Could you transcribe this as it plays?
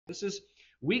This is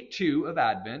week 2 of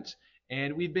Advent,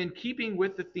 and we've been keeping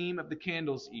with the theme of the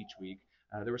candles each week.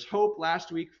 There was hope last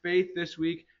week, faith this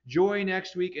week, joy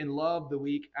next week, and love the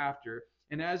week after.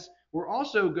 And as we're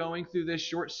also going through this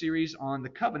short series on the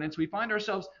covenants, we find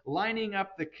ourselves lining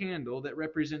up the candle that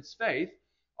represents faith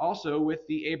also with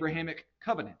the Abrahamic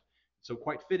covenant. So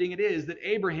quite fitting it is that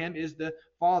Abraham is the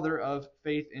father of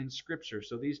faith in Scripture.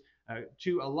 So these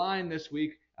two align this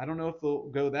week. I don't know if they'll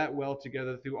go that well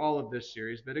together through all of this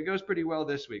series, but it goes pretty well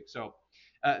this week. So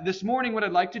this morning, what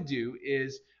I'd like to do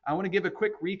is I want to give a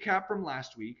quick recap from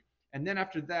last week. And then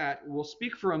after that, we'll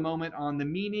speak for a moment on the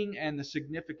meaning and the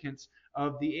significance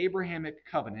of the Abrahamic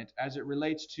covenant as it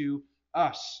relates to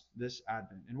us this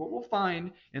Advent. And what we'll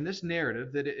find in this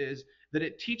narrative that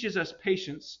it teaches us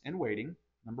patience and waiting,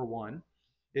 number one.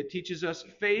 It teaches us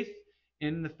faith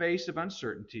in the face of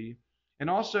uncertainty, and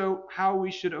also how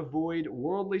we should avoid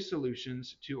worldly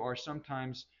solutions to our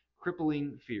sometimes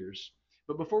crippling fears.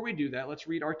 But before we do that, let's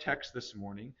read our text this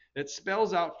morning that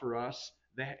spells out for us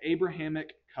the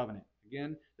Abrahamic covenant.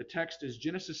 Again, the text is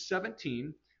Genesis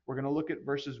 17. We're going to look at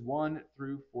verses 1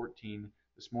 through 14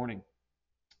 this morning.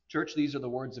 Church, these are the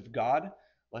words of God.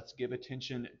 Let's give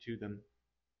attention to them.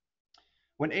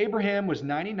 When Abraham was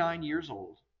 99 years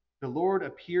old, the Lord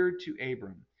appeared to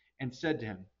Abram and said to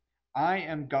him, I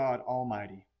am God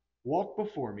Almighty. Walk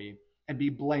before me and be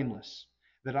blameless,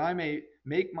 that I may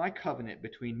make my covenant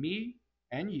between me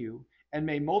and you, and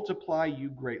may multiply you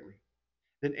greatly.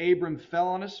 Then Abram fell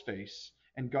on his face,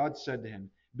 and God said to him,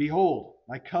 Behold,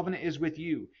 my covenant is with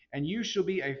you, and you shall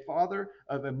be a father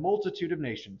of a multitude of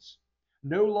nations.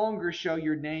 No longer shall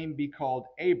your name be called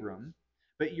Abram,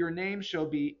 but your name shall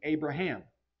be Abraham.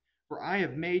 For I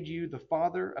have made you the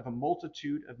father of a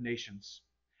multitude of nations.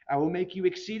 I will make you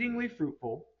exceedingly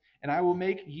fruitful, and I will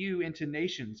make you into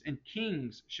nations, and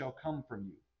kings shall come from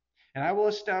you. And I will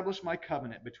establish my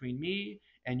covenant between me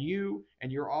and you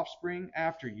and your offspring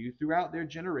after you throughout their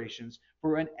generations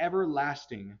for an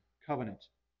everlasting covenant,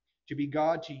 to be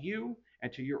God to you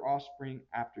and to your offspring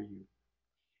after you.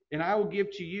 And I will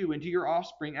give to you and to your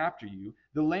offspring after you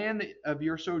the land of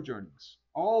your sojournings,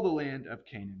 all the land of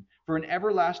Canaan, for an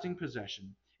everlasting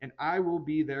possession, and I will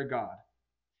be their God.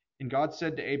 And God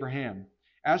said to Abraham,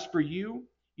 As for you,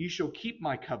 you shall keep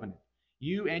my covenant,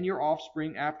 you and your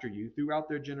offspring after you throughout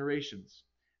their generations.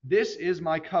 This is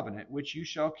my covenant which you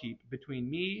shall keep between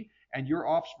me and your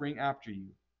offspring after you.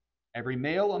 Every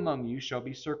male among you shall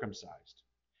be circumcised.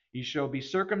 He shall be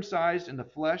circumcised in the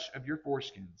flesh of your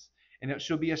foreskins, and it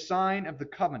shall be a sign of the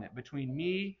covenant between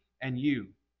me and you.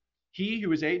 He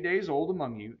who is 8 days old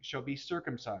among you shall be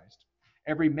circumcised.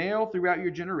 Every male throughout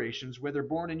your generations, whether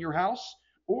born in your house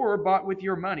or bought with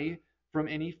your money from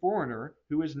any foreigner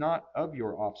who is not of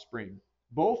your offspring,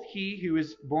 both he who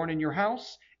is born in your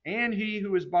house and he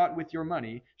who is bought with your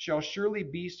money shall surely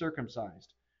be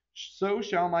circumcised. So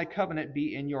shall my covenant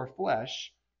be in your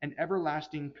flesh, an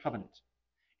everlasting covenant.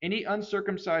 Any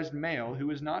uncircumcised male who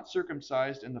is not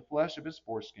circumcised in the flesh of his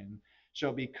foreskin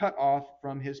shall be cut off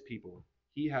from his people.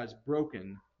 He has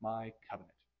broken my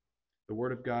covenant. The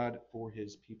word of God for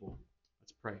his people.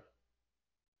 Let's pray.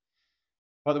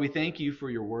 Father, we thank you for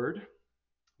your word.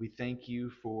 We thank you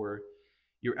for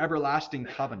your everlasting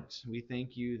covenant. We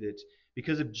thank you that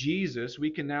because of Jesus,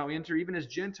 we can now enter, even as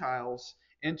Gentiles,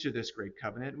 into this great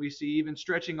covenant. We see even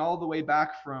stretching all the way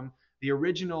back from the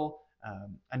original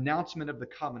announcement of the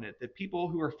covenant that people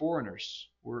who are foreigners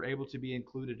were able to be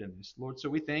included in this. Lord, so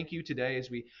we thank you today as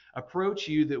we approach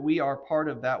you that we are part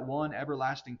of that one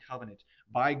everlasting covenant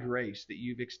by grace that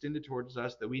you've extended towards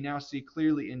us that we now see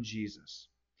clearly in Jesus.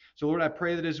 So Lord, I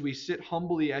pray that as we sit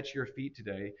humbly at your feet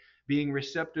today, being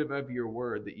receptive of your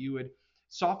word, that you would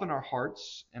soften our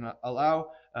hearts and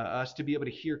allow us to be able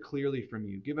to hear clearly from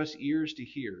you. Give us ears to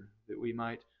hear that we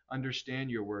might understand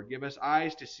your word. Give us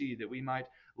eyes to see that we might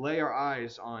lay our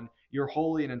eyes on your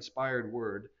holy and inspired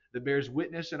word that bears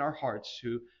witness in our hearts,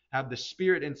 who have the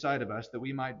Spirit inside of us, that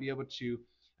we might be able to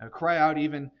cry out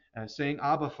even saying,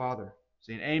 Abba, Father,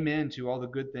 saying amen to all the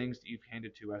good things that you've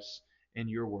handed to us in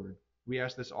your word. We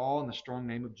ask this all in the strong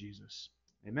name of Jesus.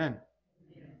 Amen.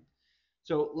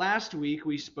 So last week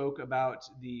we spoke about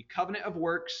the covenant of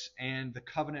works and the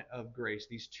covenant of grace,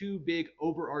 these two big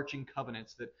overarching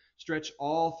covenants that stretch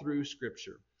all through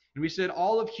Scripture. And we said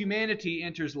all of humanity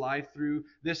enters life through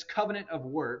this covenant of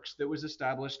works that was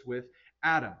established with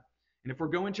Adam. And if we're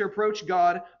going to approach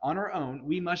God on our own,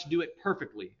 we must do it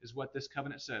perfectly, is what this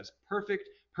covenant says. Perfect,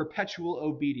 perpetual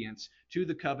obedience to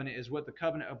the covenant is what the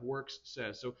covenant of works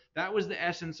says. So that was the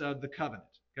essence of the covenant.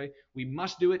 Okay, we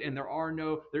must do it, and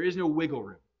there is no wiggle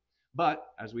room. But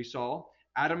as we saw,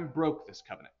 Adam broke this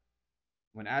covenant.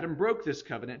 When Adam broke this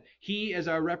covenant, he, as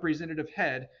our representative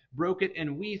head, broke it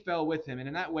and we fell with him. And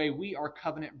in that way, we are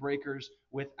covenant breakers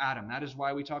with Adam. That is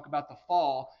why we talk about the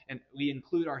fall and we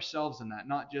include ourselves in that,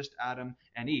 not just Adam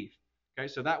and Eve. Okay,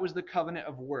 so that was the covenant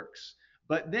of works.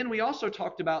 But then we also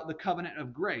talked about the covenant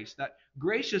of grace, that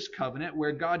gracious covenant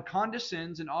where God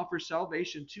condescends and offers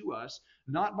salvation to us,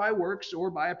 not by works or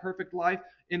by a perfect life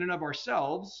in and of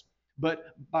ourselves,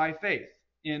 but by faith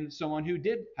in someone who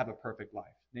did have a perfect life,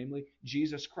 namely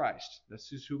Jesus Christ.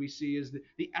 This is who we see as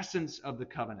the essence of the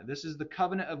covenant. This is the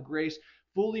covenant of grace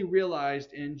fully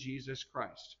realized in Jesus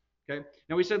Christ. Okay.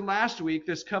 Now we said last week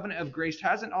this covenant of grace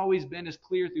hasn't always been as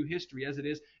clear through history as it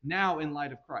is now in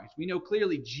light of Christ. We know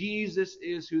clearly Jesus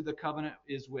is who the covenant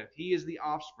is with. He is the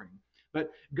offspring. But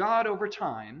God over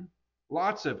time,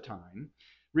 lots of time,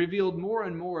 revealed more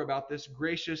and more about this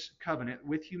gracious covenant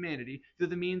with humanity through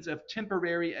the means of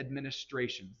temporary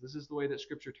administrations. This is the way that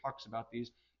Scripture talks about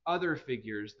these other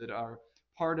figures that are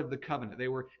part of the covenant. They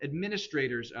were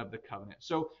administrators of the covenant.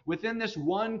 So within this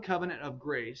one covenant of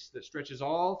grace that stretches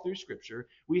all through Scripture,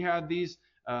 we have these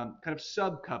kind of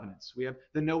sub-covenants. We have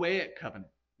the Noahic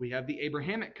covenant. We have the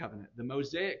Abrahamic covenant, the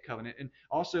Mosaic covenant, and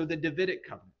also the Davidic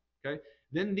covenant. Okay?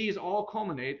 Then these all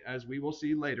culminate, as we will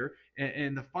see later,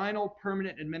 in the final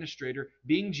permanent administrator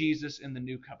being Jesus in the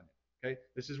new covenant. Okay?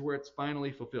 This is where it's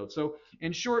finally fulfilled. So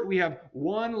in short, we have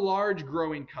one large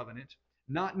growing covenant,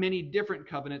 not many different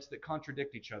covenants that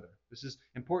contradict each other. This is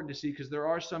important to see because there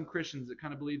are some Christians that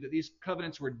kind of believe that these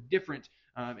covenants were different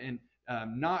and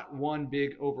not one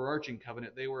big overarching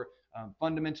covenant. They were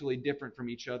fundamentally different from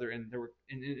each other, and there were,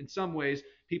 in some ways,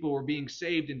 people were being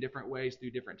saved in different ways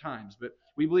through different times. But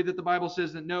we believe that the Bible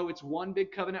says that no, it's one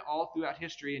big covenant all throughout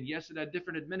history, and yes, it had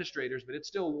different administrators, but it's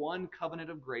still one covenant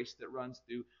of grace that runs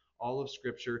through all of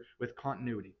Scripture with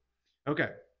continuity. Okay,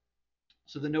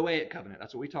 so the Noahic covenant,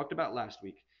 that's what we talked about last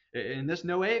week. In this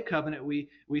Noahic covenant,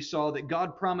 we saw that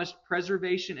God promised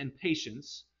preservation and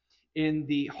patience in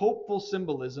the hopeful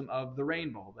symbolism of the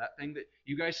rainbow, that thing that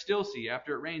you guys still see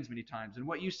after it rains many times. And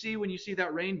what you see when you see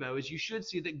that rainbow is you should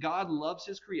see that God loves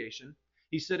his creation.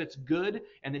 He said it's good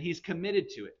and that he's committed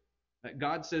to it. That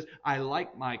God says, I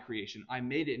like my creation. I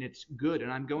made it and it's good and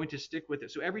I'm going to stick with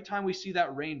it. So every time we see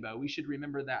that rainbow, we should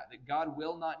remember that God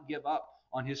will not give up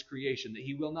on his creation, that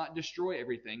he will not destroy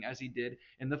everything as he did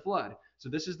in the flood. So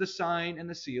this is the sign and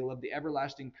the seal of the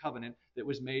everlasting covenant that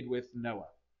was made with Noah.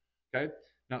 Okay?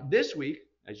 Now, this week,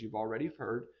 as you've already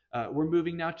heard, we're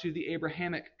moving now to the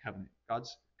Abrahamic covenant,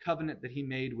 God's covenant that he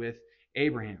made with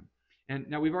Abraham. And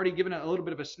now we've already given a little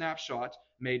bit of a snapshot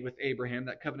made with Abraham,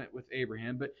 that covenant with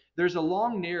Abraham, but there's a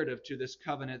long narrative to this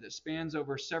covenant that spans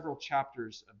over several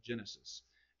chapters of Genesis.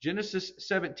 Genesis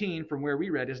 17, from where we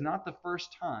read, is not the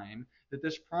first time that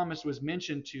this promise was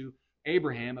mentioned to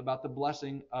Abraham about the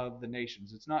blessing of the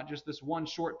nations. It's not just this one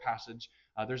short passage.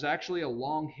 There's actually a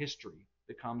long history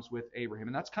that comes with Abraham.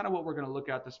 And that's kind of what we're going to look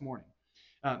at this morning.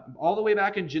 All the way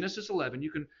back in Genesis 11,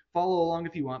 you can follow along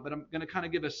if you want, but I'm going to kind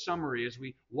of give a summary as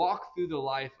we walk through the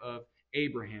life of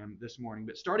Abraham this morning.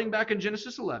 But starting back in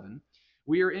Genesis 11,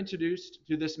 we are introduced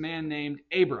to this man named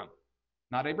Abram.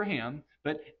 Not Abraham,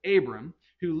 but Abram,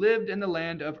 who lived in the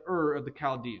land of Ur of the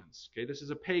Chaldeans. Okay, this is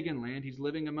a pagan land. He's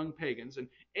living among pagans. And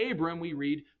Abram, we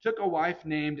read, took a wife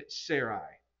named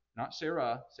Sarai. Not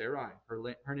Sarah, Sarai.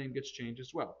 Her name gets changed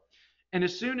as well. And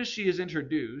as soon as she is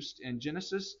introduced in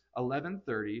Genesis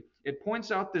 11:30, it points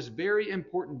out this very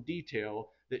important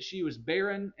detail that she was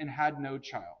barren and had no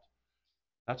child.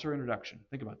 That's her introduction.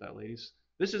 Think about that, ladies.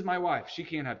 This is my wife. She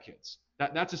can't have kids.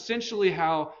 That's essentially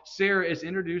how Sarah is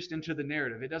introduced into the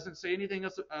narrative. It doesn't say anything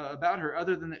else about her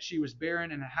other than that she was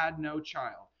barren and had no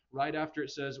child. Right after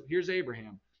it says, here's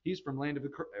Abraham. He's from land of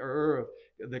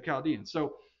the Chaldeans.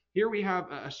 So here we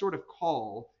have a sort of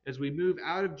call as we move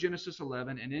out of Genesis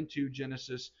 11 and into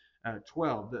Genesis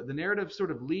 12. The narrative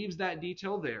sort of leaves that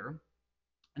detail there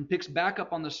and picks back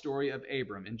up on the story of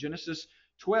Abram. In Genesis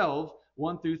 12,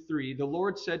 1 through 3, the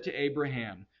Lord said to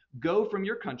Abraham, go from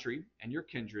your country and your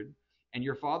kindred and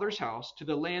your father's house to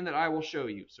the land that I will show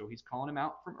you. So he's calling him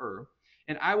out from Ur.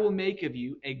 And I will make of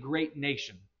you a great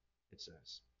nation, it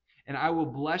says. And I will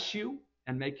bless you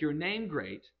and make your name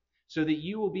great, so that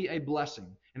you will be a blessing.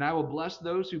 And I will bless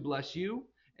those who bless you,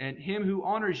 and him who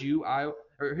honors you,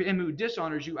 him who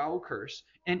dishonors you, I will curse.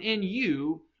 And in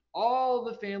you, all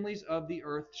the families of the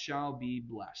earth shall be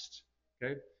blessed.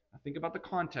 Okay? Now think about the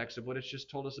context of what it's just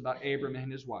told us about Abram and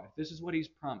his wife. This is what he's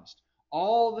promised.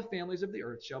 All the families of the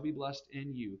earth shall be blessed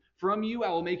in you. From you, I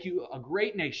will make you a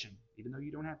great nation, even though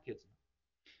you don't have kids.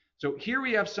 So here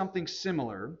we have something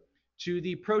similar to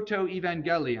the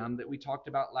proto-evangelium that we talked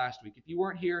about last week. If you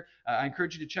weren't here, I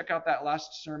encourage you to check out that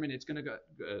last sermon. It's going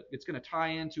to tie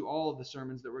into all of the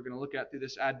sermons that we're going to look at through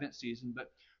this Advent season.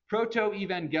 But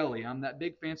proto-evangelium, that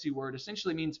big fancy word,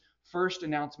 essentially means first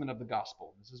announcement of the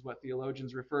gospel. This is what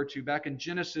theologians refer to back in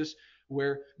Genesis,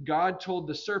 where God told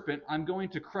the serpent, I'm going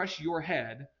to crush your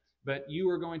head, but you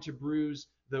are going to bruise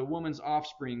the woman's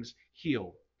offspring's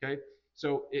heel. Okay?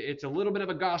 So it's a little bit of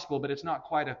a gospel, but it's not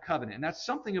quite a covenant. And that's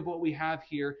something of what we have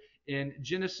here in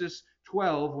Genesis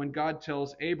 12 when God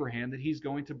tells Abraham that he's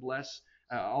going to bless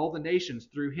all the nations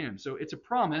through him. So it's a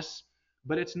promise,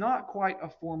 but it's not quite a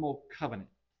formal covenant.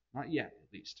 Not yet,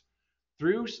 at least.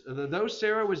 Though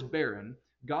Sarah was barren,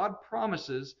 God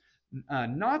promises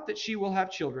not that she will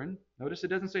have children. Notice it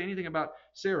doesn't say anything about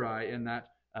Sarai in that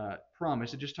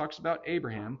promise. It just talks about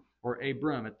Abraham, or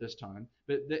Abram at this time.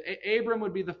 But Abram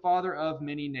would be the father of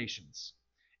many nations,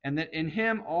 and that in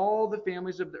him all the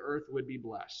families of the earth would be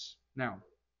blessed. Now,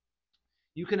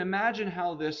 you can imagine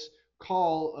how this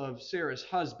call of Sarah's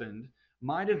husband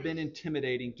might have been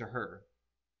intimidating to her.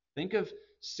 Think of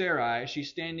Sarai. She's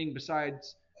standing beside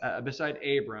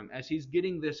Abram as he's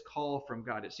getting this call from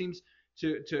God. It seems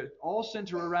to all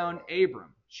center around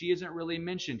Abram. She isn't really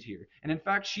mentioned here. And in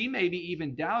fact, she maybe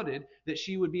even doubted that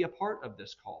she would be a part of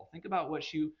this call. Think about what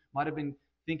she might have been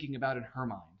thinking about in her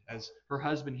mind as her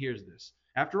husband hears this.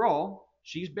 After all,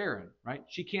 she's barren, right?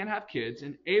 She can't have kids,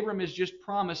 and Abram has just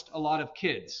promised a lot of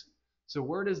kids. So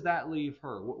where does that leave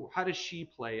her? How does she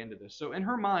play into this? So in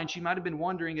her mind, she might have been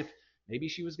wondering if maybe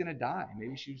she was going to die.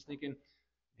 Maybe she was thinking,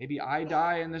 maybe I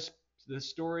die in this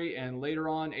story, and later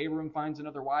on Abram finds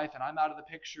another wife, and I'm out of the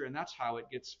picture, and that's how it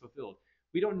gets fulfilled.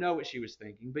 We don't know what she was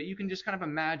thinking, but you can just kind of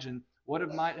imagine what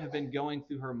it might have been going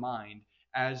through her mind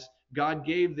as God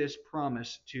gave this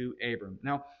promise to Abram.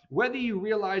 Now, whether you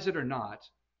realize it or not,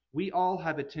 we all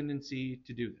have a tendency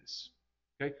to do this.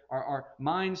 Okay? Our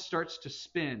mind starts to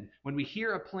spin when we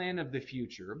hear a plan of the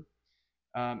future,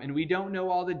 and we don't know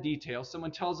all the details.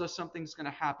 Someone tells us something's going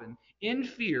to happen. In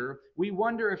fear, we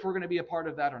wonder if we're going to be a part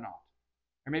of that or not.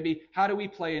 Or maybe, how do we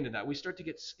play into that? We start to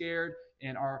get scared,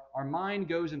 and our mind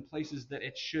goes in places that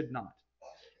it should not.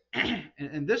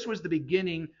 And this was the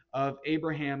beginning of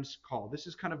Abraham's call. This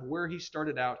is kind of where he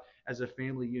started out as a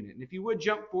family unit. And if you would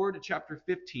jump forward to chapter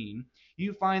 15,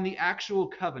 you find the actual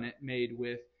covenant made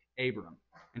with Abram.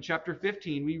 In chapter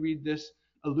 15, we read this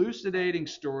elucidating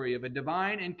story of a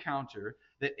divine encounter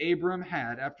that Abram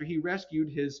had after he rescued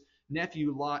his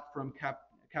nephew Lot from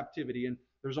captivity. And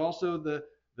there's also the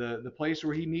place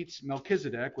where he meets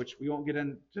Melchizedek, which we won't get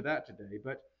into that today,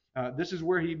 but this is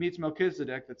where he meets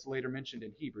Melchizedek that's later mentioned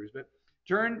in Hebrews. But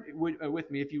turn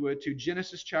with me, if you would, to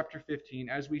Genesis chapter 15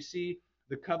 as we see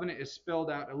the covenant is spelled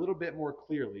out a little bit more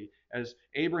clearly as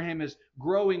Abraham is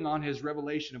growing on his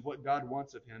revelation of what God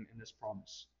wants of him in this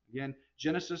promise. Again,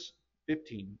 Genesis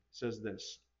 15 says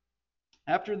this.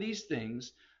 After these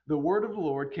things, the word of the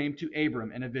Lord came to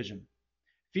Abram in a vision.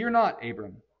 Fear not,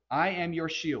 Abram, I am your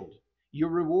shield. Your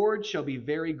reward shall be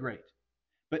very great.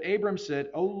 But Abram said,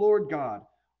 O Lord God,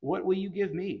 what will you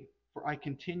give me? For I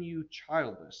continue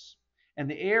childless. And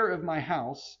the heir of my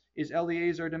house is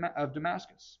Eliezer of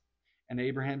Damascus. And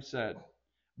Abraham said,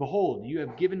 Behold, you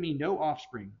have given me no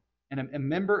offspring, and a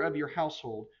member of your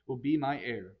household will be my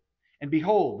heir. And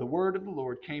behold, the word of the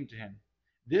Lord came to him.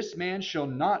 This man shall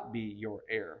not be your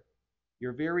heir.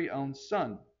 Your very own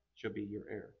son shall be your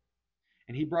heir.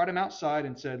 And he brought him outside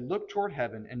and said, Look toward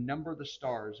heaven and number the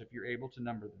stars, if you're able to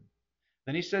number them.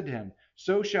 Then he said to him,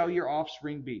 So shall your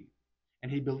offspring be.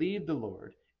 And he believed the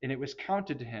Lord, and it was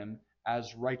counted to him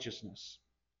as righteousness.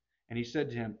 And he said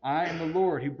to him, I am the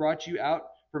Lord who brought you out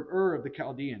from Ur of the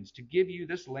Chaldeans to give you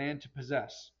this land to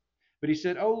possess. But he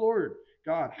said, O Lord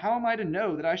God, how am I to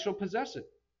know that I shall possess it?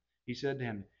 He said to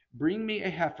him, Bring me a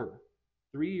heifer,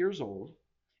 3 years old,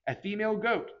 a female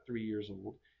goat, 3 years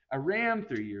old, a ram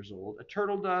 3 years old, a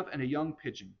turtle dove, and a young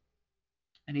pigeon.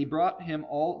 And he brought him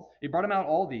out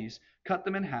all these, cut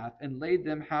them in half, and laid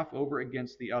them half over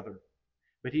against the other.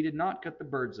 But he did not cut the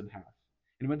birds in half.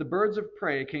 And when the birds of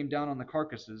prey came down on the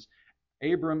carcasses,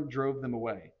 Abram drove them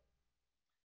away.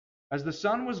 As the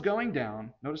sun was going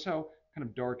down, notice how kind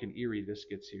of dark and eerie this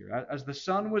gets here. As the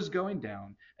sun was going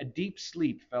down, a deep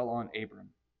sleep fell on Abram.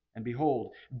 And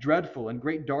behold, dreadful and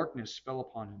great darkness fell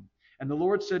upon him. And the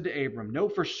Lord said to Abram, Know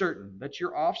for certain that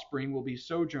your offspring will be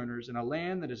sojourners in a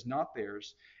land that is not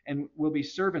theirs, and will be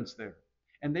servants there.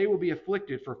 And they will be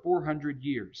afflicted for 400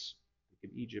 years,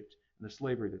 like in Egypt and the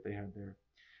slavery that they had there.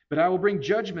 But I will bring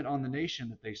judgment on the nation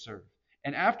that they serve.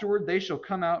 And afterward they shall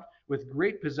come out with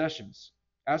great possessions.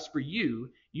 As for you,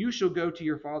 you shall go to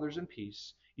your fathers in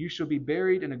peace. You shall be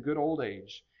buried in a good old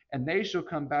age. and they shall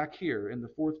come back here in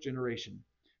the fourth generation.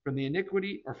 From the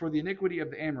iniquity, or for the iniquity of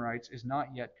the Amorites is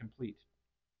not yet complete.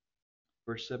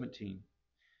 Verse 17.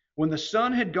 When the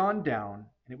sun had gone down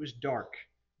and it was dark,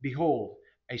 behold,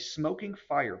 a smoking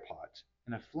firepot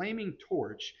and a flaming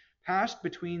torch passed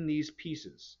between these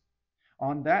pieces.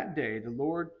 On that day the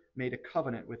Lord made a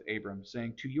covenant with Abram,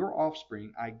 saying, to your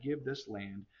offspring I give this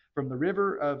land, from the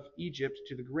river of Egypt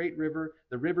to the great river,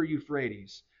 the river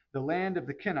Euphrates, the land of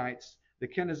the Kenites, the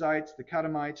Kenizzites, the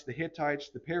Kadmonites, the Hittites,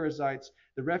 the Perizzites,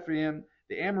 the Rephaim,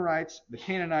 the Amorites, the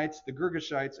Canaanites, the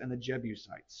Girgashites, and the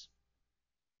Jebusites.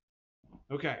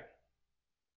 Okay.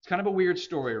 It's kind of a weird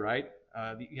story, right?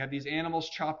 You have these animals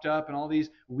chopped up and all these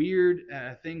weird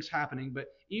things happening. But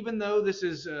even though this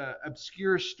is an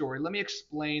obscure story, let me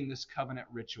explain this covenant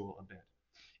ritual a bit.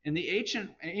 In the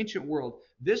ancient world,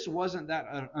 this wasn't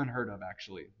that unheard of,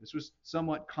 actually. This was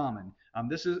somewhat common.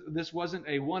 This wasn't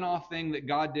a one-off thing that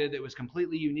God did that was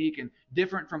completely unique and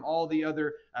different from all the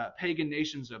other pagan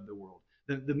nations of the world.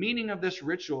 The meaning of this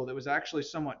ritual that was actually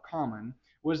somewhat common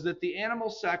was that the animal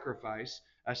sacrifice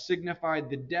signified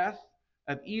the death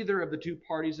of either of the two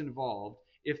parties involved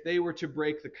if they were to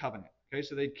break the covenant. Okay,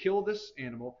 so they'd kill this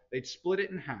animal, they'd split it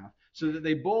in half, so that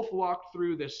they both walked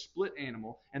through this split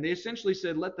animal, and they essentially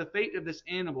said, let the fate of this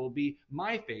animal be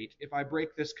my fate if I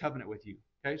break this covenant with you.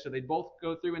 Okay, so they'd both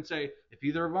go through and say, if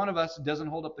either one of us doesn't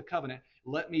hold up the covenant,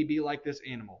 let me be like this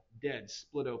animal, dead,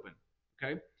 split open.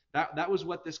 Okay, that was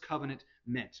what this covenant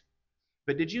meant.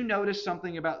 But did you notice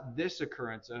something about this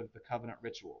occurrence of the covenant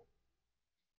ritual?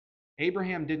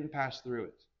 Abraham didn't pass through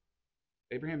it.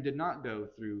 Abraham did not go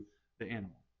through the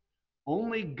animal.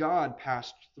 Only God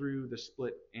passed through the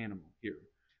split animal here.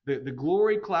 The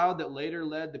glory cloud that later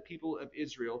led the people of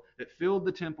Israel, that filled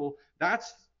the temple,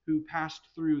 that's who passed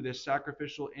through this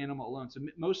sacrificial animal alone. So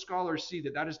most scholars see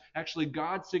that is actually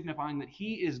God signifying that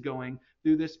he is going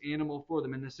through this animal for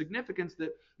them. And the significance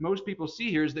that most people see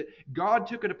here is that God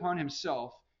took it upon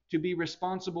himself to be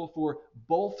responsible for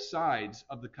both sides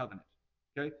of the covenant.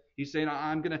 Okay? He's saying,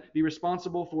 I'm going to be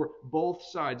responsible for both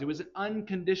sides. It was an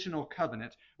unconditional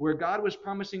covenant where God was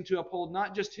promising to uphold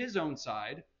not just his own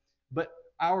side, but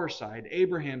our side,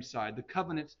 Abraham's side, the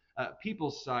covenant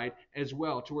people's side as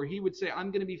well, to where he would say,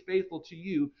 I'm going to be faithful to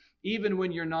you even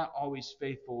when you're not always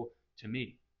faithful to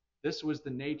me. This was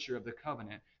the nature of the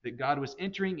covenant that God was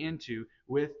entering into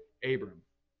with Abram.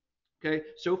 Okay,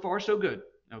 so far so good.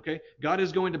 Okay, God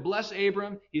is going to bless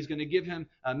Abram. He's going to give him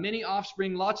many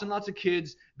offspring, lots and lots of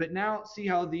kids. But now see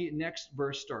how the next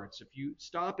verse starts. If you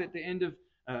stop at the end of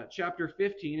chapter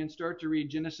 15 and start to read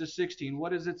Genesis 16,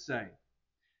 what does it say?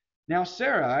 Now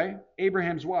Sarai,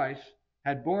 Abraham's wife,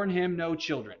 had borne him no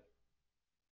children.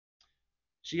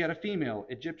 She had a female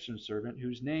Egyptian servant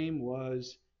whose name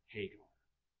was Hagar.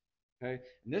 Okay,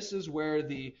 and this is where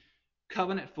the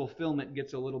covenant fulfillment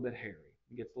gets a little bit hairy.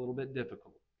 It gets a little bit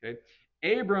difficult. Okay.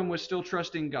 Abram was still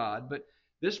trusting God, but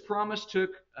this promise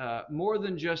took more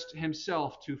than just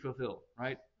himself to fulfill,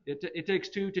 right? It takes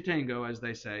two to tango, as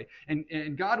they say.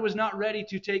 And God was not ready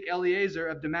to take Eliezer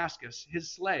of Damascus, his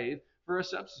slave, for a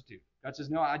substitute. God says,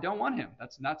 no, I don't want him.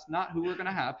 That's not who we're going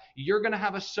to have. You're going to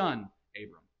have a son,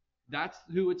 Abram. That's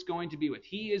who it's going to be with.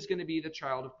 He is going to be the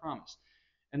child of promise.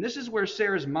 And this is where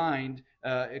Sarah's mind,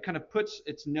 it kind of puts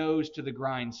its nose to the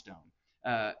grindstone.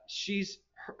 She's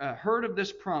heard of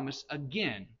this promise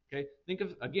again. Okay, think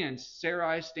of again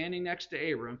Sarai standing next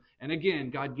to Abram, and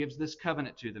again God gives this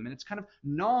covenant to them, and it's kind of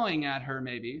gnawing at her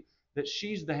maybe that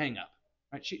she's the hang-up,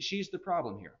 right? She's the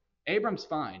problem here. Abram's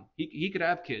fine; he could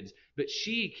have kids, but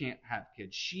she can't have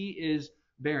kids. She is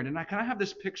barren, and I kind of have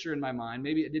this picture in my mind.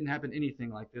 Maybe it didn't happen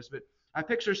anything like this, but I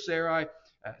picture Sarai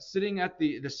sitting at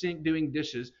the sink doing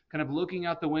dishes, kind of looking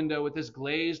out the window with this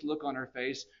glazed look on her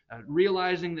face,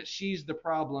 realizing that she's the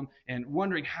problem and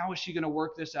wondering how is she going to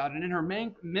work this out. And in her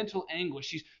mental anguish,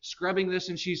 she's scrubbing this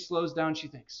and she slows down. She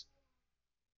thinks,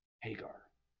 Hagar,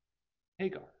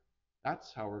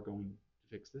 that's how we're going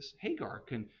to fix this. Hagar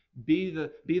can be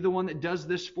the one that does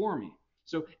this for me.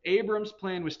 So Abram's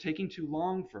plan was taking too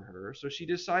long for her, so she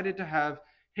decided to have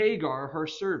Hagar, her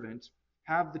servant,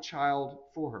 have the child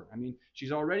for her. I mean,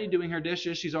 she's already doing her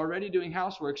dishes. She's already doing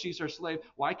housework. She's her slave.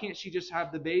 Why can't she just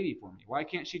have the baby for me? Why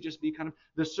can't she just be kind of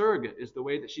the surrogate, is the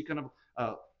way that she kind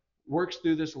of works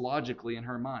through this logically in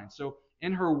her mind. So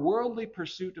in her worldly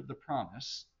pursuit of the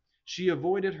promise, she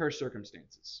avoided her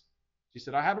circumstances. She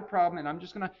said, I have a problem, and I'm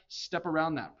just going to step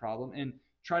around that problem and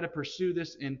try to pursue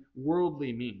this in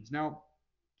worldly means. Now,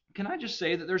 can I just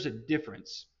say that there's a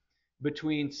difference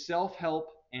between self-help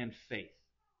and faith?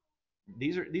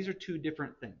 These are two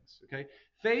different things, okay?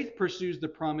 Faith pursues the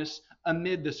promise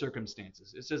amid the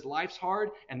circumstances. It says life's hard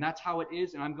and that's how it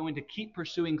is, and I'm going to keep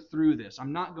pursuing through this.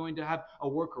 I'm not going to have a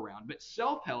workaround. But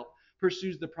self-help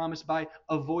pursues the promise by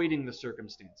avoiding the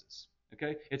circumstances.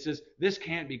 Okay? It says this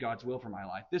can't be God's will for my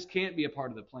life. This can't be a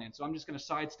part of the plan. So I'm just going to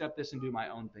sidestep this and do my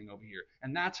own thing over here.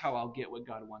 And that's how I'll get what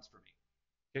God wants for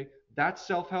me. Okay? That's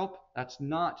self-help. That's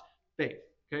not faith.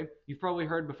 Okay? You've probably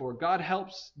heard before, God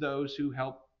helps those who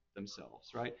help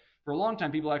themselves, right? For a long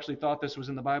time, people actually thought this was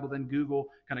in the Bible. Then Google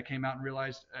kind of came out and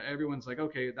realized everyone's like,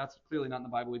 okay, that's clearly not in the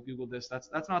Bible. We've Googled this. That's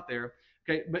not there.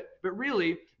 Okay, but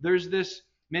really, there's this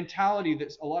mentality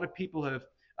that a lot of people have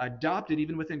adopted,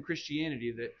 even within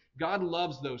Christianity, that God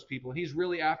loves those people. He's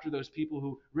really after those people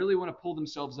who really want to pull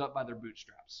themselves up by their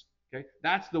bootstraps. Okay,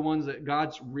 that's the ones that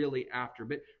God's really after.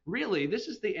 But really, this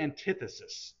is the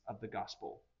antithesis of the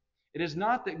gospel. It is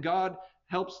not that God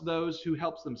helps those who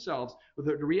helps themselves.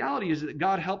 The reality is that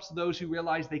God helps those who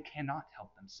realize they cannot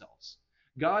help themselves.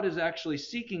 God is actually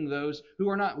seeking those who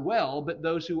are not well, but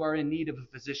those who are in need of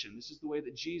a physician. This is the way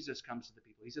that Jesus comes to the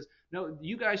people. He says, no,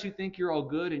 you guys who think you're all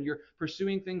good and you're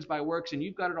pursuing things by works and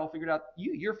you've got it all figured out,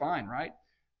 you're fine, right?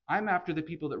 I'm after the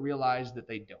people that realize that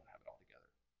they don't have it all together.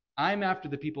 I'm after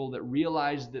the people that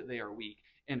realize that they are weak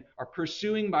and are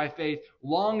pursuing by faith,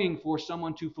 longing for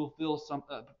someone to fulfill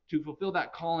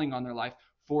that calling on their life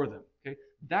for them. Okay,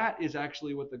 that is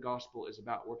actually what the gospel is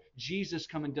about. Where Jesus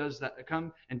comes and does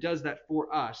that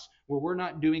for us, where we're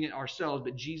not doing it ourselves,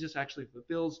 but Jesus actually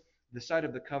fulfills the side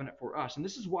of the covenant for us. And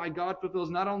this is why God fulfills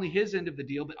not only His end of the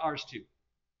deal, but ours too.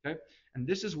 Okay, and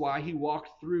this is why He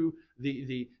walked through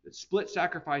the split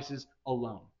sacrifices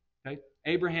alone. Okay,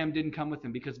 Abraham didn't come with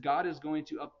him because God is going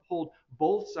to uphold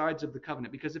both sides of the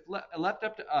covenant. Because if left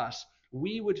up to us,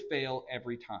 we would fail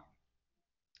every time.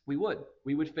 We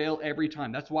would fail every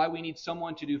time. That's why we need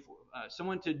someone to do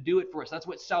it for us. That's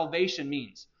what salvation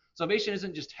means. Salvation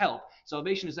isn't just help.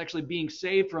 Salvation is actually being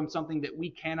saved from something that we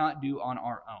cannot do on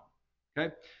our own.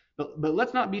 Okay, but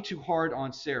let's not be too hard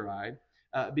on Sarai,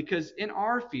 because in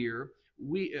our fear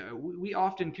we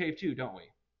often cave too, don't we?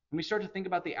 When we start to think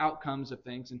about the outcomes of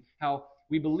things and how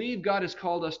we believe God has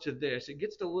called us to this, it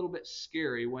gets a little bit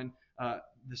scary when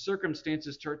the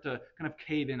circumstances start to kind of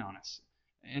cave in on us.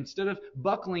 Instead of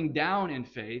buckling down in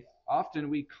faith, often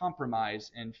we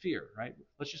compromise in fear, right?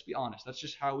 Let's just be honest. That's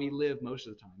just how we live most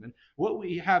of the time. And what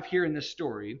we have here in this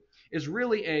story is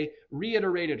really a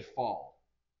reiterated fall,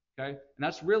 okay? And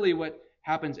that's really what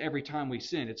happens every time we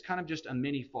sin. It's kind of just a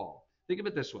mini fall. Think of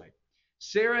it this way.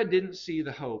 Sarah didn't see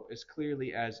the hope as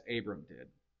clearly as Abram did.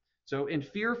 So in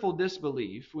fearful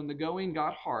disbelief, when the going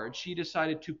got hard, she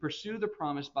decided to pursue the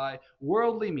promise by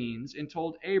worldly means and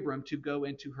told Abram to go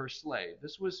into her slave.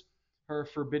 This was her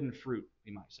forbidden fruit,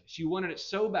 we might say. She wanted it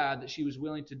so bad that she was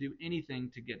willing to do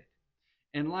anything to get it.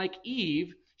 And like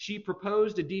Eve, she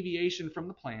proposed a deviation from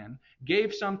the plan,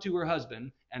 gave some to her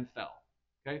husband, and fell.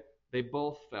 Okay? They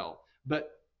both fell. But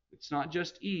it's not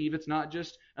just Eve. It's not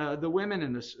just the women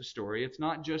in this story. It's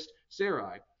not just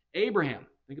Sarai. Abraham.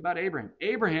 Think about Abraham.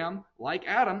 Abraham, like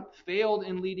Adam, failed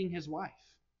in leading his wife.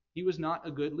 He was not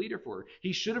a good leader for her.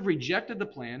 He should have rejected the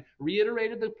plan,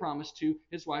 reiterated the promise to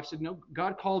his wife, said, no,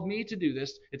 God called me to do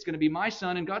this. It's going to be my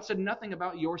son. And God said nothing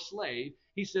about your slave.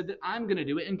 He said that I'm going to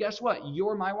do it. And guess what?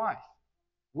 You're my wife.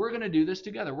 We're going to do this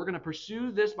together. We're going to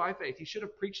pursue this by faith. He should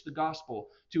have preached the gospel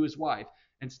to his wife.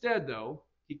 Instead, though,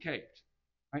 he caved.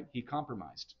 Right? He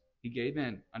compromised. He gave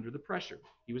in under the pressure.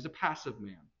 He was a passive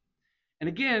man. And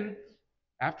again,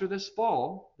 after this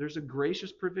fall, there's a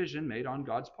gracious provision made on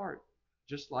God's part.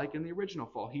 Just like in the original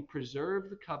fall, He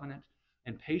preserved the covenant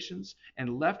and patience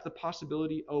and left the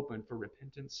possibility open for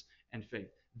repentance and faith.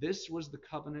 This was the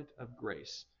covenant of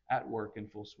grace at work in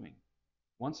full swing.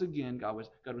 Once again, God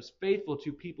was faithful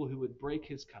to people who would break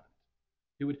His covenant,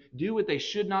 who would do what they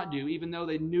should not do, even though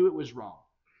they knew it was wrong.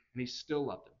 And He still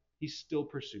loved them. He still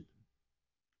pursued them.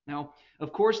 Now,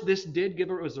 of course, this did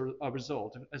give a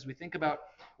result. As we think about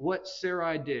what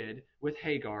Sarai did with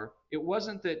Hagar, it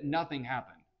wasn't that nothing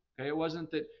happened. Okay? It wasn't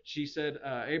that she said,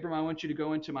 Abram, I want you to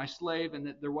go into my slave, and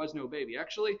that there was no baby.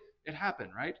 Actually, it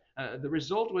happened, right? The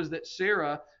result was that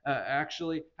Sarah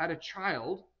actually had a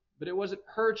child, but it wasn't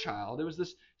her child. It was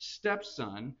this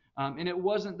stepson, and it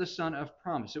wasn't the son of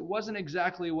promise. It wasn't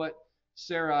exactly what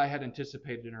Sarai had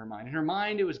anticipated in her mind. In her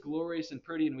mind, it was glorious and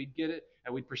pretty, and we'd get it,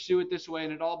 and we'd pursue it this way,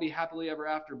 and it'd all be happily ever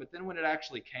after. But then when it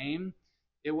actually came,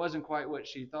 it wasn't quite what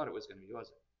she thought it was going to be,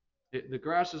 was it? The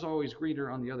grass is always greener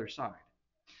on the other side.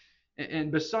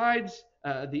 And besides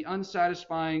the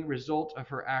unsatisfying result of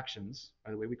her actions,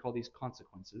 by the way, we call these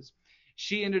consequences,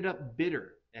 she ended up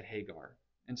bitter at Hagar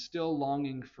and still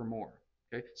longing for more.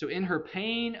 Okay? So in her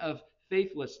pain of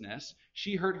faithlessness,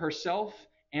 she hurt herself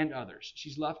and others.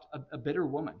 She's left a bitter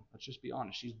woman. Let's just be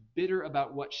honest. She's bitter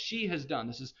about what she has done.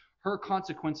 This is her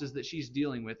consequences that she's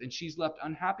dealing with, and she's left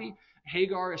unhappy.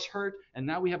 Hagar is hurt, and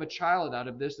now we have a child out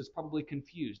of this that's probably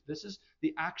confused. This is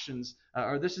the actions,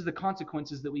 or this is the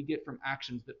consequences that we get from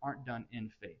actions that aren't done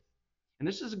in faith. And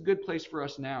this is a good place for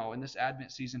us now in this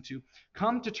Advent season to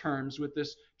come to terms with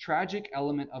this tragic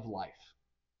element of life.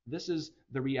 This is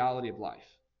the reality of life.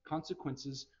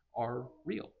 Consequences are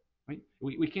real. Right?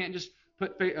 We can't just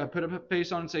put a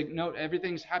face on and say, no,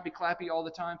 everything's happy clappy all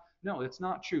the time. No, it's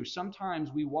not true.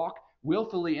 Sometimes we walk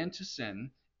willfully into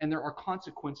sin, and there are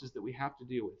consequences that we have to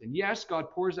deal with. And yes, God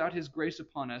pours out his grace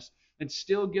upon us and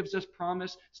still gives us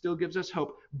promise, still gives us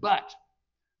hope, but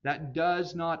that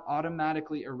does not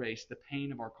automatically erase the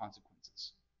pain of our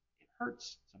consequences. It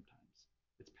hurts sometimes.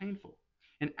 It's painful.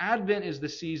 And Advent is the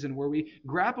season where we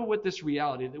grapple with this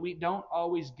reality that we don't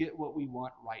always get what we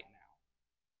want right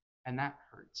now. And that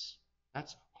hurts.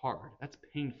 That's hard. That's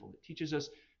painful. It teaches us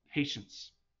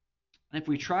patience. And if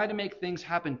we try to make things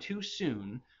happen too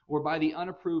soon or by the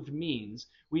unapproved means,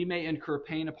 we may incur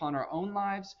pain upon our own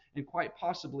lives and quite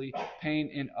possibly pain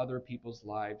in other people's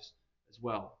lives as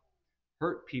well.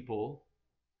 Hurt people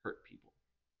hurt people.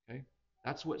 Okay?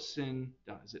 That's what sin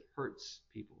does. It hurts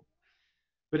people.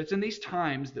 But it's in these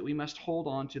times that we must hold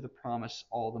on to the promise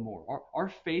all the more. Our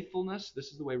faithfulness, this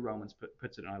is the way Romans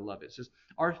puts it, and I love it. It says,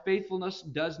 our faithfulness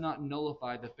does not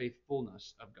nullify the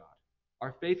faithfulness of God.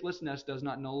 Our faithlessness does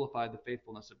not nullify the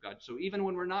faithfulness of God. So even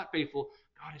when we're not faithful,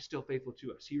 God is still faithful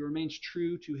to us. He remains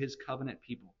true to his covenant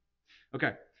people.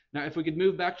 Okay, now if we could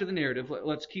move back to the narrative,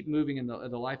 let's keep moving in the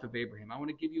life of Abraham. I want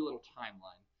to give you a little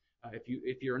timeline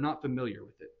if you're not familiar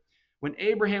with it. When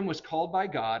Abraham was called by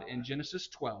God in Genesis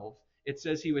 12, it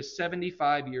says he was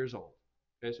 75 years old.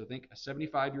 Okay, so think a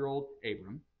 75-year-old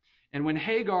Abram. And when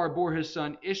Hagar bore his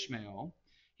son Ishmael,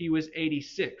 he was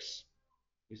 86.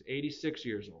 He was 86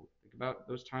 years old. Think about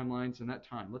those timelines and that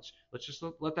time. Let's just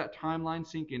let that timeline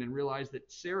sink in and realize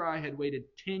that Sarai had waited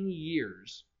 10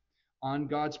 years on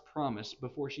God's promise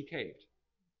before she caved.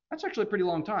 That's actually a pretty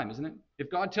long time, isn't it?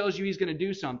 If God tells you he's going to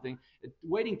do something,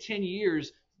 waiting 10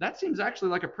 years, that seems actually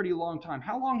like a pretty long time.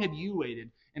 How long have you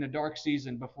waited in a dark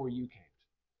season before you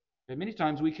caved? Okay, many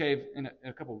times we cave in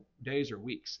a couple days or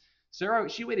weeks. Sarah,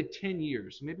 she waited 10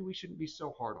 years. Maybe we shouldn't be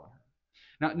so hard on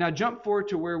her. Now jump forward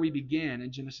to where we began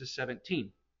in Genesis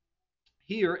 17.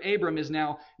 Here, Abram is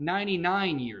now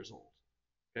 99 years old.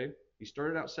 Okay, he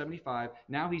started out 75.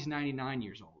 Now he's 99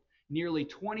 years old. Nearly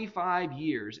 25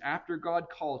 years after God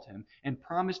called him and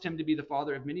promised him to be the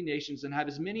father of many nations and have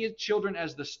as many children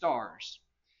as the stars.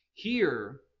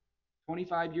 Here,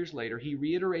 25 years later, he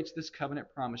reiterates this covenant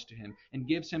promise to him and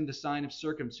gives him the sign of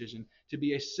circumcision to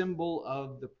be a symbol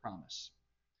of the promise.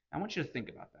 I want you to think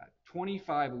about that.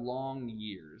 25 long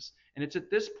years. And it's at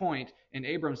this point in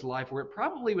Abram's life where it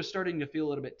probably was starting to feel a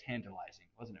little bit tantalizing,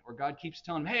 wasn't it? Where God keeps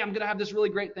telling him, hey, I'm going to have this really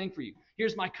great thing for you.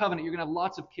 Here's my covenant. You're going to have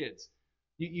lots of kids.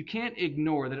 You can't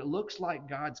ignore that it looks like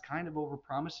God's kind of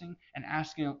overpromising and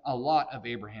asking a lot of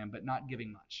Abraham, but not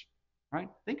giving much. Right?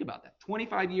 Think about that.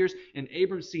 25 years and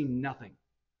Abram's seen nothing.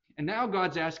 And now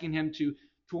God's asking him to,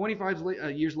 25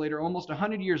 years later, almost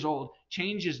 100 years old,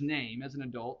 change his name as an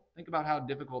adult. Think about how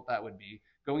difficult that would be.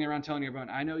 Going around telling everyone,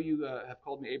 I know you have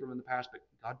called me Abram in the past, but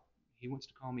God, he wants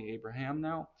to call me Abraham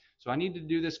now. So I need to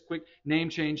do this quick name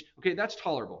change. Okay, that's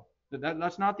tolerable.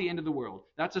 That's not the end of the world.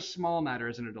 That's a small matter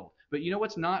as an adult. But you know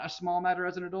what's not a small matter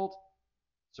as an adult?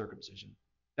 Circumcision.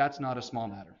 That's not a small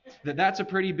matter. That's a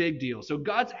pretty big deal. So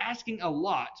God's asking a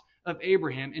lot of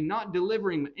Abraham and not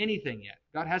delivering anything yet.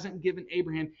 God hasn't given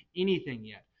Abraham anything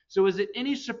yet. So is it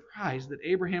any surprise that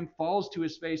Abraham falls to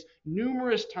his face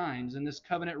numerous times in this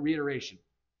covenant reiteration?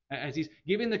 As he's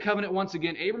giving the covenant once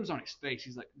again, Abram's on his face.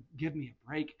 He's like, give me a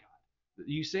break, God.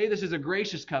 You say this is a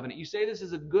gracious covenant. You say this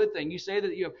is a good thing. You say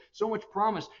that you have so much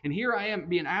promise. And here I am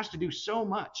being asked to do so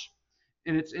much.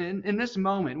 And it's in this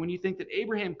moment when you think that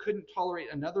Abraham couldn't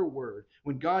tolerate another word,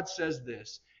 when God says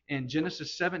this in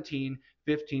Genesis 17,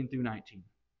 15 through 19.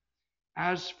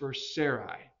 As for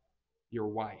Sarai, your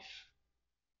wife.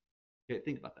 Okay,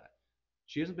 think about that.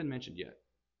 She hasn't been mentioned yet.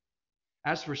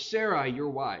 As for Sarai, your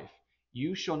wife,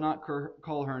 you shall not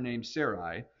call her name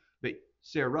Sarai, but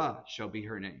Sarah shall be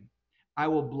her name. I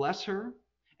will bless her,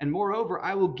 and moreover,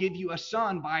 I will give you a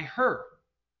son by her.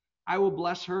 I will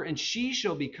bless her, and she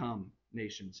shall become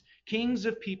nations. Kings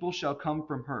of people shall come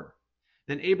from her.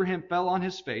 Then Abraham fell on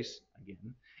his face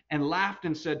again and laughed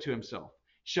and said to himself,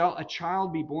 shall a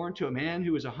child be born to a man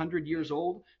who is 100 years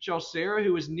old? Shall Sarah,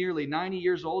 who is nearly 90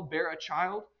 years old, bear a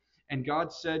child? And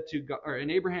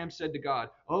Abraham said to God,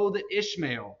 oh, that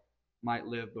Ishmael might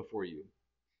live before you.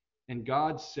 And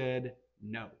God said,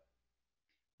 no.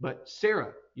 But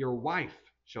Sarah, your wife,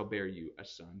 shall bear you a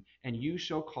son, and you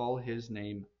shall call his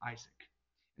name Isaac.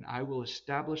 And I will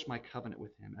establish my covenant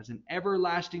with him as an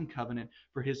everlasting covenant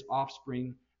for his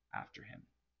offspring after him.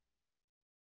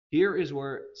 Here is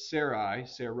where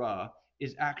Sarah,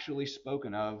 is actually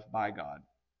spoken of by God.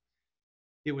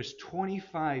 It was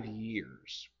 25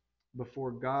 years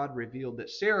before God revealed that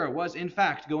Sarah was, in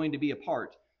fact, going to be a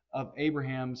part of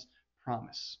Abraham's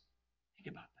promise.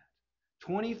 Think about that.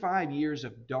 25 years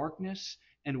of darkness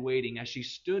and waiting as she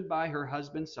stood by her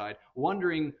husband's side,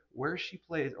 wondering where she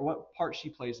plays or what part she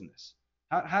plays in this.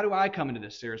 How do I come into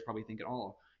this? Sarah's probably thinking,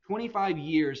 25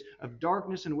 years of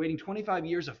darkness and waiting, 25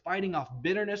 years of fighting off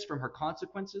bitterness from her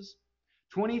consequences,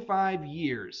 25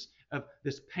 years of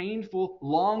this painful,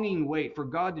 longing wait for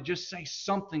God to just say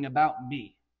something about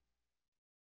me.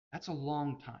 That's a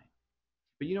long time.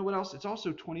 But you know what else? It's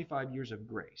also 25 years of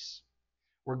grace,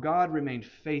 where God remained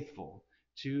faithful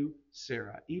to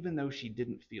Sarah, even though she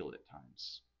didn't feel it at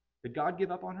times. Did God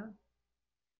give up on her?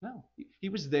 No. He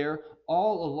was there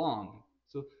all along.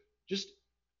 So just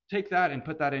take that and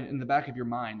put that in the back of your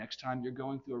mind next time you're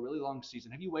going through a really long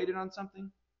season. Have you waited on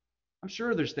something? I'm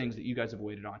sure there's things that you guys have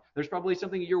waited on. There's probably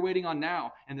something that you're waiting on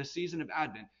now in the season of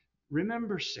Advent.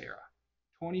 Remember Sarah,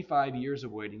 25 years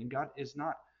of waiting, and God is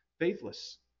not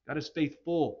faithless. God is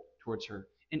faithful towards her.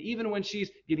 And even when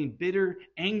she's getting bitter,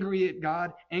 angry at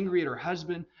God, angry at her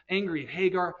husband, angry at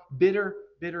Hagar, bitter,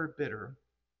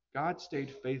 God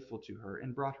stayed faithful to her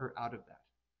and brought her out of that.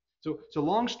 So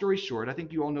long story short, I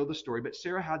think you all know the story, but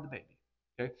Sarah had the baby.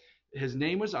 Okay? His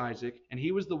name was Isaac, and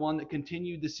he was the one that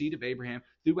continued the seed of Abraham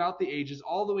throughout the ages,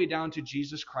 all the way down to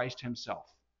Jesus Christ himself.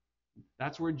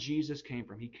 That's where Jesus came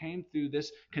from. He came through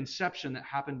this conception that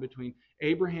happened between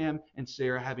Abraham and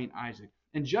Sarah having Isaac.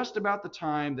 And just about the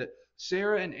time that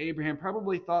Sarah and Abraham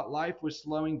probably thought life was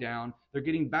slowing down, they're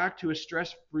getting back to a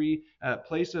stress-free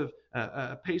pace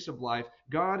of life,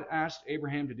 God asked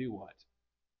Abraham to do what?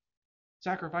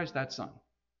 Sacrifice that son.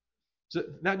 So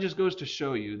that just goes to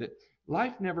show you that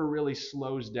life never really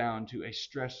slows down to a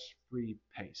stress-free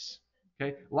pace.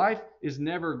 Okay? Life is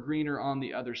never greener on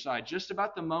the other side. Just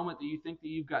about the moment that you think that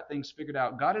you've got things figured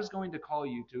out, God is going to call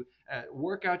you to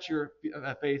work out your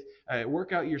faith,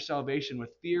 work out your salvation with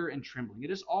fear and trembling.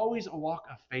 It is always a walk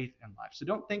of faith in life. So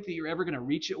don't think that you're ever going to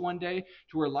reach it one day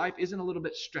to where life isn't a little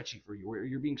bit stretchy for you, where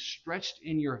you're being stretched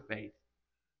in your faith.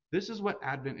 This is what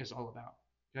Advent is all about.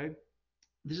 Okay?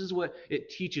 This is what it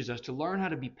teaches us, to learn how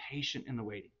to be patient in the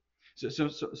waiting. So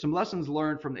some lessons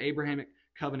learned from the Abrahamic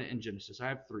covenant in Genesis. I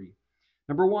have 3.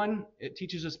 Number 1, it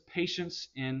teaches us patience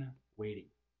in waiting.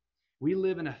 We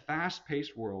live in a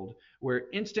fast-paced world where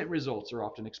instant results are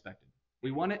often expected.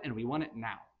 We want it, and we want it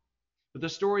now. But the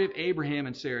story of Abraham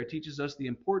and Sarah teaches us the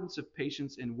importance of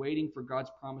patience in waiting for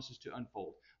God's promises to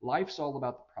unfold. Life's all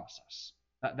about the process.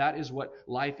 That is what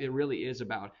life it really is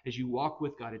about. As you walk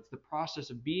with God, it's the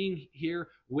process of being here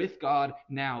with God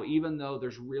now, even though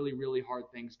there's really, really hard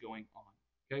things going on.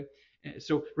 Okay?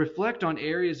 So reflect on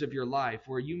areas of your life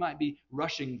where you might be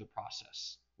rushing the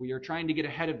process, where you're trying to get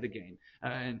ahead of the game.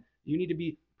 And you need to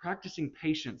be practicing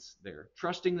patience there,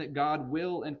 trusting that God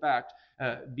will, in fact,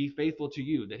 be faithful to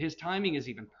you, that his timing is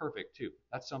even perfect too.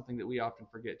 That's something that we often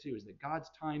forget too, is that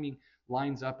God's timing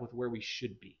lines up with where we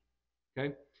should be.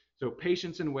 Okay? So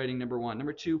patience in waiting, number 1.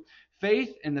 Number 2,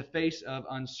 faith in the face of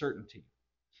uncertainty.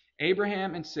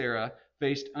 Abraham and Sarah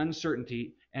faced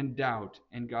uncertainty and doubt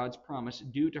in God's promise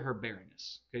due to her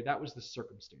barrenness. Okay, that was the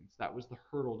circumstance. That was the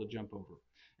hurdle to jump over.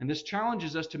 And this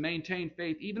challenges us to maintain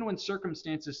faith even when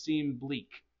circumstances seem bleak.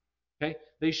 Okay?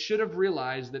 They should have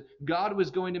realized that God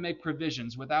was going to make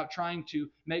provisions without trying to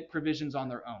make provisions on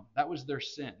their own. That was their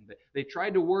sin. They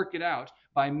tried to work it out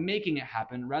by making it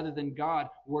happen rather than God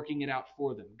working it out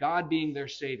for them. God being their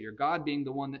Savior. God being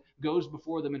the one that goes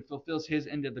before them and fulfills his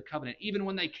end of the covenant, even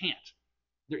when they can't.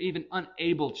 They're even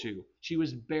unable to. She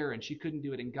was barren. She couldn't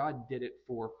do it, and God did it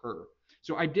for her.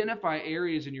 So identify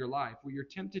areas in your life where you're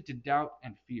tempted to doubt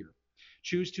and fear.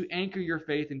 Choose to anchor your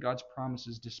faith in God's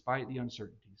promises despite the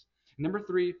uncertainties. Number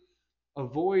 3,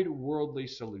 avoid worldly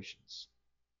solutions.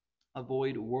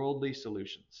 Avoid worldly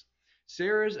solutions.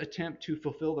 Sarah's attempt to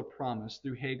fulfill the promise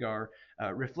through Hagar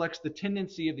reflects the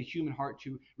tendency of the human heart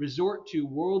to resort to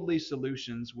worldly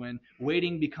solutions when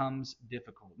waiting becomes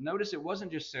difficult. Notice it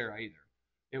wasn't just Sarah either.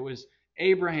 It was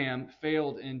Abraham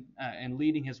failed in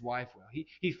leading his wife well.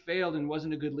 He failed and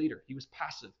wasn't a good leader. He was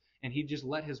passive, and he just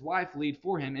let his wife lead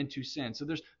for him into sin. So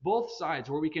there's both sides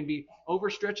where we can be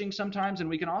overstretching sometimes, and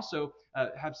we can also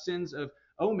have sins of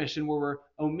omission where we're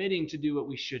omitting to do what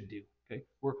we should do. Okay?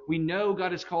 Where we know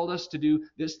God has called us to do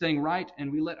this thing right,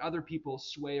 and we let other people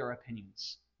sway our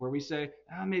opinions. where we say,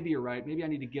 maybe you're right. Maybe I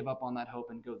need to give up on that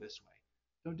hope and go this way.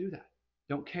 Don't do that.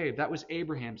 Don't cave. That was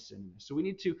Abraham's sin. So we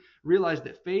need to realize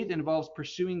that faith involves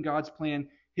pursuing God's plan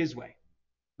his way,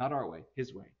 not our way,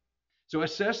 his way. So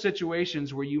assess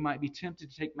situations where you might be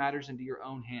tempted to take matters into your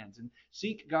own hands and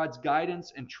seek God's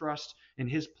guidance and trust in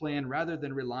his plan rather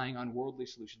than relying on worldly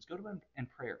solutions. Go to him in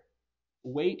prayer.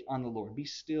 Wait on the Lord. Be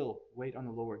still. Wait on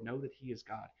the Lord. Know that he is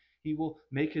God. He will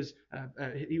make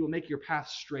your path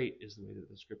straight, is the way that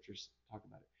the scriptures talk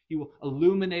about it. He will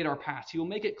illuminate our paths. He will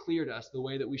make it clear to us the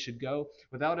way that we should go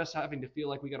without us having to feel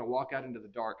like we got to walk out into the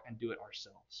dark and do it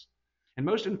ourselves. And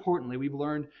most importantly, we've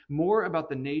learned more about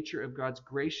the nature of God's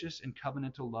gracious and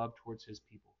covenantal love towards his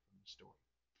people from the story.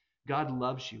 God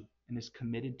loves you and is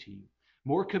committed to you,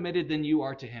 more committed than you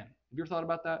are to him. Have you ever thought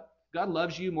about that? God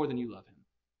loves you more than you love him.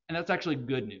 And that's actually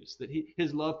good news, that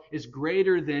his love is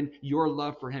greater than your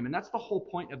love for him. And that's the whole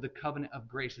point of the covenant of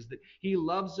grace, is that he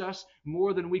loves us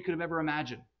more than we could have ever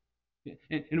imagined.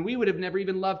 And we would have never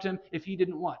even loved him if he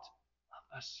didn't what?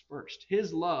 Love us first.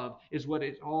 His love is what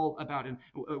it's all about. And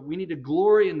we need to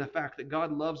glory in the fact that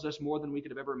God loves us more than we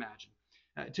could have ever imagined.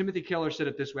 Timothy Keller said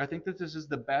it this way. I think that this is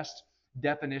the best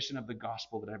definition of the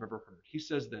gospel that I've ever heard. He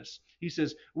says this. He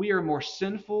says, we are more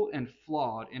sinful and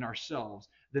flawed in ourselves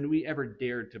than we ever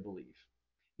dared to believe.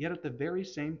 Yet at the very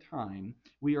same time,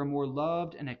 we are more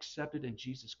loved and accepted in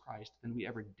Jesus Christ than we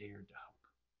ever dared to hope.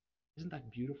 Isn't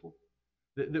that beautiful?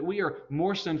 That we are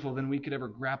more sinful than we could ever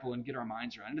grapple and get our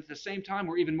minds around. And at the same time,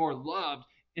 we're even more loved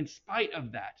in spite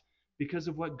of that because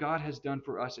of what God has done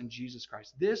for us in Jesus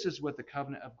Christ. This is what the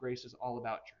covenant of grace is all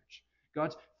about, church.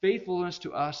 God's faithfulness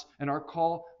to us and our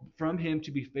call from him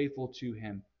to be faithful to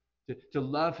him, to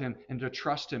love him and to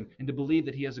trust him and to believe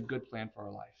that he has a good plan for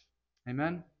our life.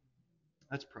 Amen?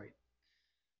 Let's pray.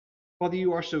 Father,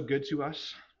 you are so good to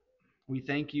us. We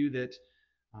thank you that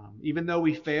even though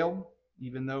we fail,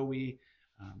 even though we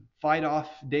fight off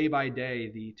day by day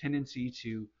the tendency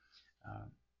to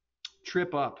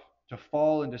trip up, to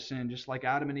fall into sin, just like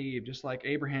Adam and Eve, just like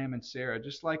Abraham and Sarah,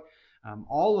 just like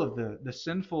all of the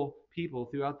sinful people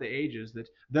throughout the ages, that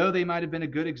though they might have been a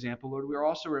good example, Lord, we are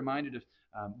also reminded of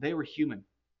they were human.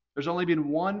 There's only been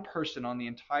one person on the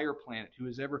entire planet who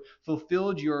has ever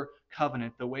fulfilled your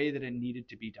covenant the way that it needed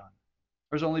to be done.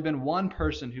 There's only been one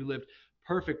person who lived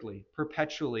perfectly,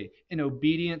 perpetually, in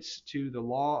obedience to the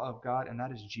law of God, and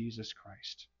that is Jesus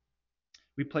Christ.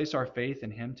 We place our faith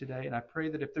in him today, and I pray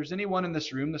that if there's anyone in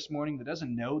this room this morning that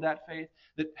doesn't know that faith,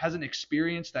 that hasn't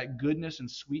experienced that goodness and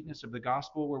sweetness of the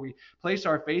gospel, where we place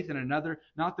our faith in another,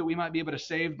 not that we might be able to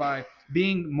save by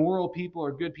being moral people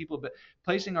or good people, but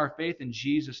placing our faith in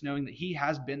Jesus, knowing that he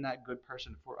has been that good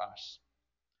person for us.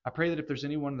 I pray that if there's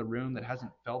anyone in the room that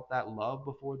hasn't felt that love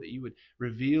before, that you would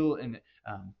reveal and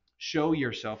show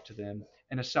yourself to them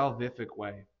in a salvific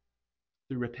way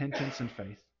through repentance and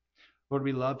faith. Lord,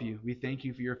 we love you. We thank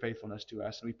you for your faithfulness to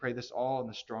us. And we pray this all in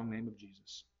the strong name of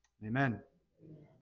Jesus. Amen.